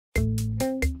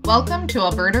Welcome to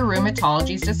Alberta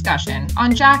Rheumatology's discussion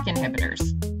on JAK inhibitors.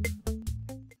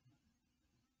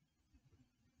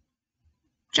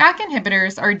 JAK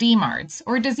inhibitors are DMARDs,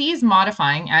 or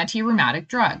disease-modifying anti-rheumatic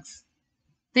drugs.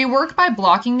 They work by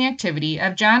blocking the activity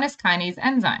of JAK kinase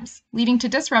enzymes, leading to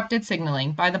disrupted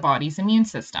signaling by the body's immune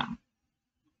system.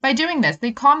 By doing this,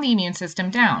 they calm the immune system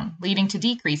down, leading to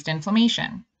decreased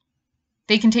inflammation.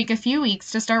 They can take a few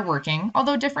weeks to start working,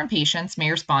 although different patients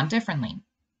may respond differently.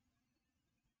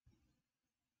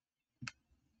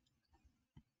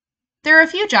 There are a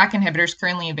few JAK inhibitors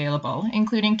currently available,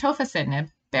 including tofacinitib,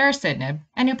 baricitinib,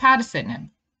 and upadacitinib.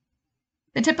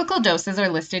 The typical doses are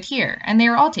listed here, and they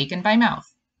are all taken by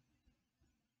mouth.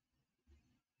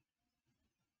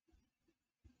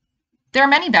 There are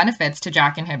many benefits to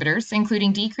JAK inhibitors,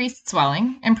 including decreased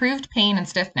swelling, improved pain and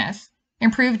stiffness,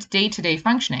 improved day-to-day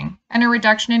functioning, and a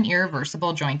reduction in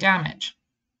irreversible joint damage.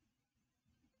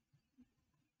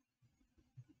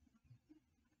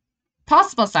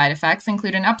 Possible side effects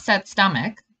include an upset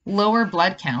stomach, lower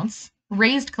blood counts,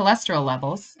 raised cholesterol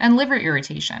levels, and liver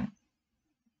irritation.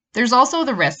 There's also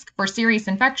the risk for serious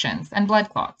infections and blood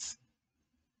clots.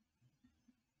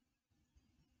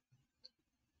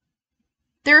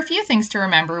 There are a few things to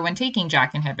remember when taking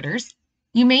JAK inhibitors.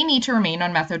 You may need to remain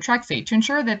on methotrexate to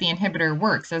ensure that the inhibitor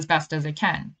works as best as it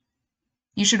can.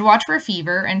 You should watch for a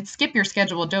fever and skip your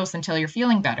scheduled dose until you're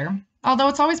feeling better, although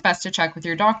it's always best to check with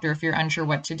your doctor if you're unsure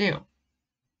what to do.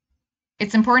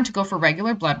 It's important to go for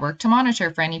regular blood work to monitor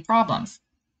for any problems.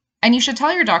 And you should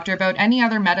tell your doctor about any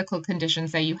other medical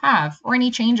conditions that you have or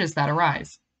any changes that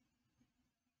arise.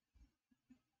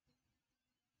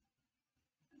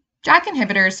 JAK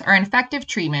inhibitors are an effective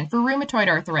treatment for rheumatoid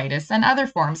arthritis and other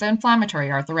forms of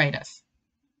inflammatory arthritis.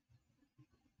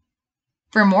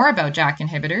 For more about JAK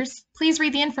inhibitors, please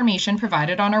read the information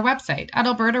provided on our website at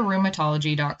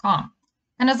albertarheumatology.com.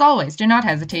 And as always, do not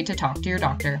hesitate to talk to your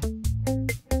doctor.